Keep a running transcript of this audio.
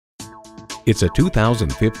It's a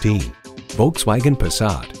 2015 Volkswagen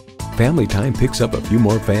Passat. Family time picks up a few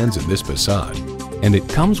more fans in this Passat, and it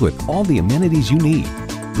comes with all the amenities you need.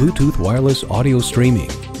 Bluetooth wireless audio streaming,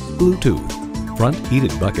 Bluetooth, front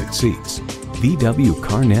heated bucket seats, VW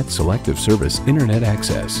CarNet selective service internet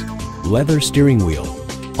access, leather steering wheel,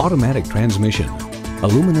 automatic transmission,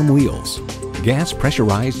 aluminum wheels, gas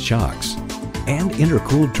pressurized shocks, and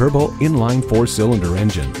intercooled turbo inline 4-cylinder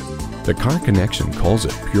engine. The Car Connection calls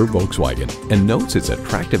it pure Volkswagen and notes it's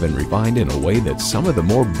attractive and refined in a way that some of the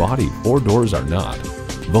more bodied four doors are not.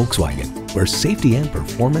 Volkswagen, where safety and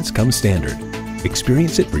performance come standard.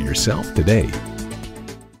 Experience it for yourself today.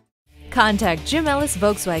 Contact Jim Ellis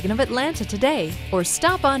Volkswagen of Atlanta today or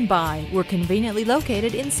stop on by. We're conveniently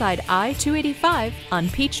located inside I-285 on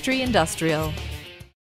Peachtree Industrial.